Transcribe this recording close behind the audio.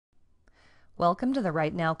Welcome to the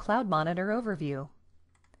RightNow Cloud Monitor overview.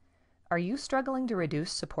 Are you struggling to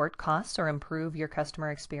reduce support costs or improve your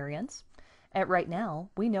customer experience? At RightNow,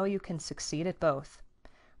 we know you can succeed at both.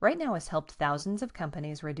 RightNow has helped thousands of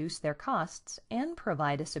companies reduce their costs and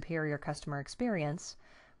provide a superior customer experience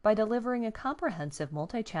by delivering a comprehensive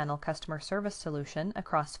multi-channel customer service solution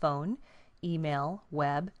across phone, email,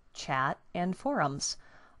 web, chat, and forums,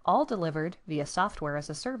 all delivered via software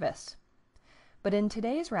as a service. But in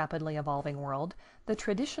today's rapidly evolving world, the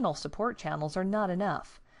traditional support channels are not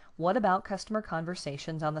enough. What about customer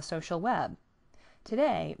conversations on the social web?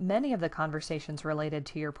 Today, many of the conversations related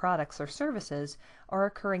to your products or services are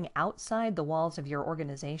occurring outside the walls of your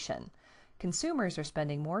organization. Consumers are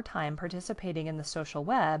spending more time participating in the social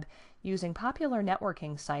web using popular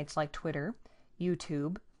networking sites like Twitter,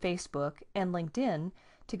 YouTube, Facebook, and LinkedIn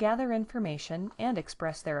to gather information and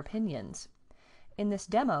express their opinions. In this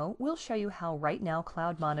demo, we'll show you how RightNow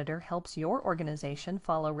Cloud Monitor helps your organization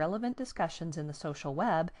follow relevant discussions in the social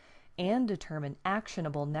web and determine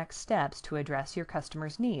actionable next steps to address your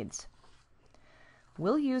customers' needs.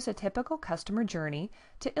 We'll use a typical customer journey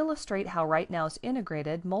to illustrate how RightNow's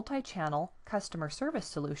integrated multi-channel customer service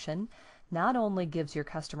solution not only gives your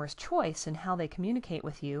customers choice in how they communicate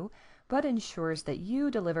with you, but ensures that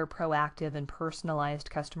you deliver proactive and personalized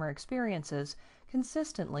customer experiences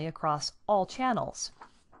consistently across all channels.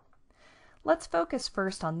 Let's focus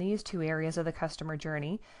first on these two areas of the customer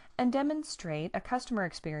journey and demonstrate a customer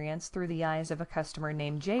experience through the eyes of a customer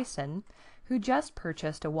named Jason, who just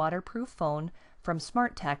purchased a waterproof phone from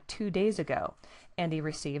SmartTech 2 days ago, and he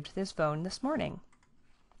received this phone this morning.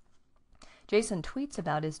 Jason tweets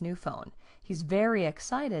about his new phone. He's very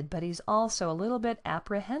excited, but he's also a little bit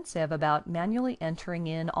apprehensive about manually entering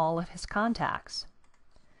in all of his contacts.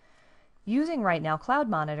 Using RightNow Cloud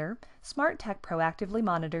Monitor, SmartTech proactively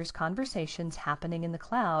monitors conversations happening in the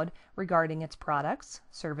cloud regarding its products,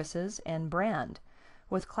 services, and brand.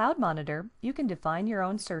 With Cloud Monitor, you can define your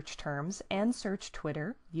own search terms and search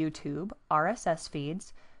Twitter, YouTube, RSS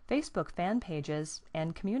feeds, Facebook fan pages,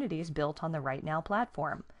 and communities built on the RightNow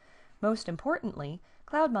platform. Most importantly,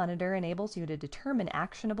 Cloud Monitor enables you to determine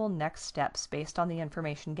actionable next steps based on the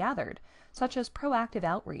information gathered, such as proactive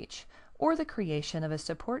outreach or the creation of a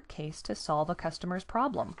support case to solve a customer's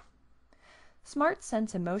problem. Smart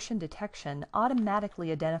Sense Emotion Detection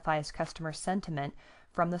automatically identifies customer sentiment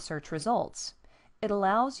from the search results. It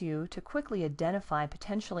allows you to quickly identify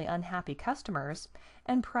potentially unhappy customers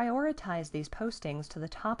and prioritize these postings to the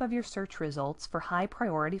top of your search results for high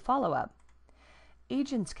priority follow-up.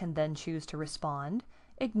 Agents can then choose to respond,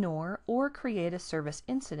 ignore, or create a service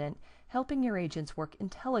incident, helping your agents work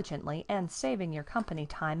intelligently and saving your company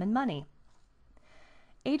time and money.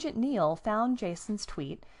 Agent Neil found Jason's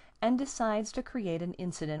tweet and decides to create an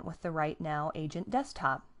incident with the RightNow Agent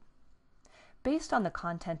desktop. Based on the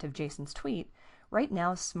content of Jason's tweet,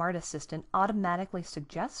 RightNow's Smart Assistant automatically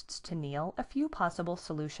suggests to Neil a few possible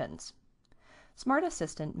solutions. Smart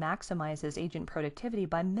Assistant maximizes agent productivity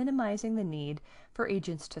by minimizing the need for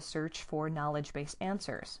agents to search for knowledge-based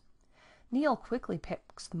answers. Neil quickly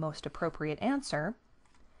picks the most appropriate answer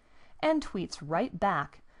and tweets right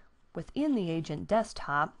back within the agent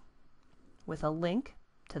desktop with a link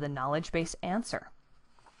to the knowledge-based answer.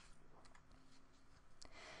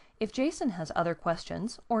 If Jason has other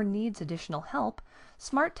questions or needs additional help,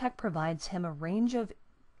 SmartTech provides him a range of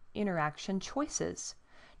interaction choices,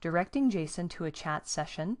 directing Jason to a chat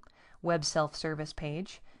session, web self-service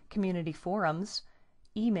page, community forums,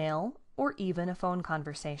 email, or even a phone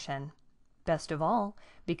conversation. Best of all,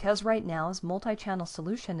 because RightNow's multi-channel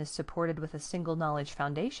solution is supported with a single knowledge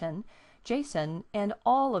foundation, Jason and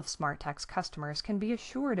all of SmartTech's customers can be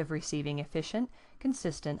assured of receiving efficient,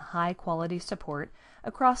 consistent, high-quality support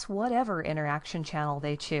across whatever interaction channel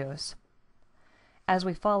they choose. As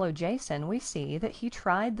we follow Jason, we see that he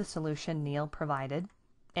tried the solution Neil provided,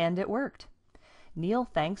 and it worked. Neil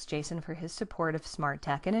thanks Jason for his support of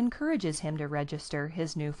SmartTech and encourages him to register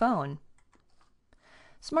his new phone.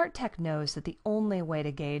 SmartTech knows that the only way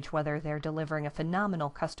to gauge whether they're delivering a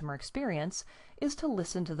phenomenal customer experience is to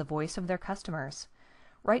listen to the voice of their customers.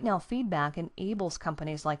 RightNow feedback enables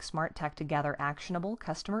companies like SmartTech to gather actionable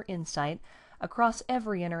customer insight across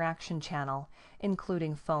every interaction channel,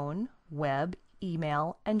 including phone, web,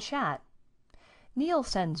 email, and chat. Neil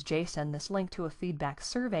sends Jason this link to a feedback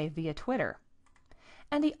survey via Twitter.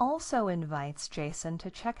 And he also invites Jason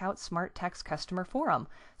to check out SmartTech's customer forum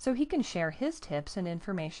so he can share his tips and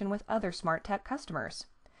information with other SmartTech customers.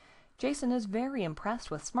 Jason is very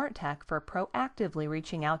impressed with SmartTech for proactively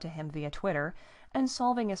reaching out to him via Twitter and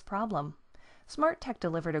solving his problem. SmartTech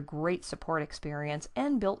delivered a great support experience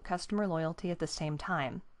and built customer loyalty at the same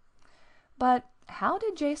time. But how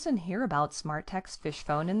did Jason hear about SmartTech's fish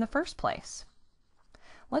phone in the first place?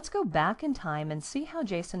 Let's go back in time and see how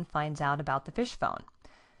Jason finds out about the fish phone.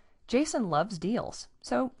 Jason loves deals,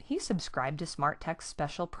 so he subscribed to SmartTech's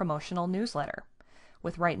special promotional newsletter.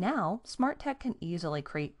 With RightNow, SmartTech can easily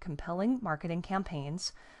create compelling marketing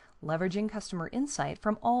campaigns, leveraging customer insight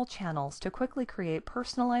from all channels to quickly create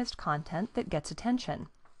personalized content that gets attention.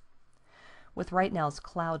 With RightNow's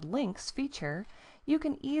Cloud Links feature, you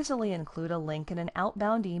can easily include a link in an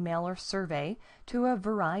outbound email or survey to a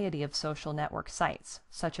variety of social network sites,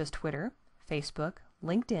 such as Twitter, Facebook,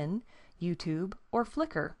 LinkedIn, YouTube, or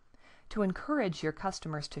Flickr, to encourage your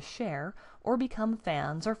customers to share or become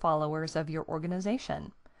fans or followers of your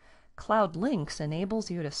organization. Cloud Links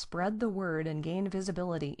enables you to spread the word and gain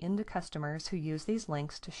visibility into customers who use these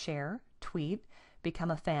links to share, tweet,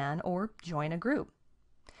 become a fan, or join a group.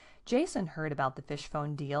 Jason heard about the fish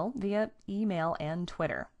phone deal via email and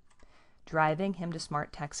Twitter, driving him to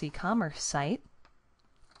SmartTech's e-commerce site,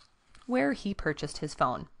 where he purchased his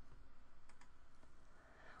phone.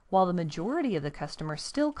 While the majority of the customers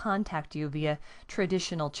still contact you via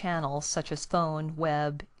traditional channels such as phone,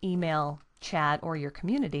 web, email, chat, or your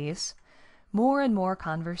communities, more and more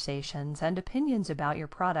conversations and opinions about your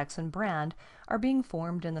products and brand are being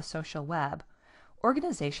formed in the social web.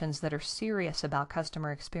 Organizations that are serious about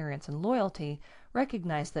customer experience and loyalty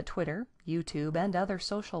recognize that Twitter, YouTube, and other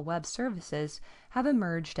social web services have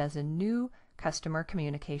emerged as a new customer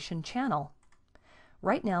communication channel.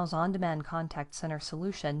 RightNow's on-demand contact center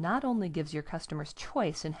solution not only gives your customers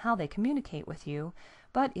choice in how they communicate with you,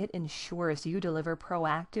 but it ensures you deliver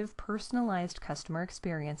proactive, personalized customer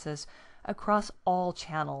experiences across all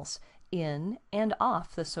channels, in and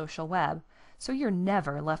off the social web, so you're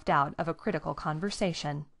never left out of a critical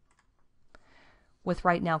conversation. With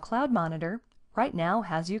RightNow Cloud Monitor, RightNow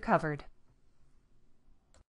has you covered.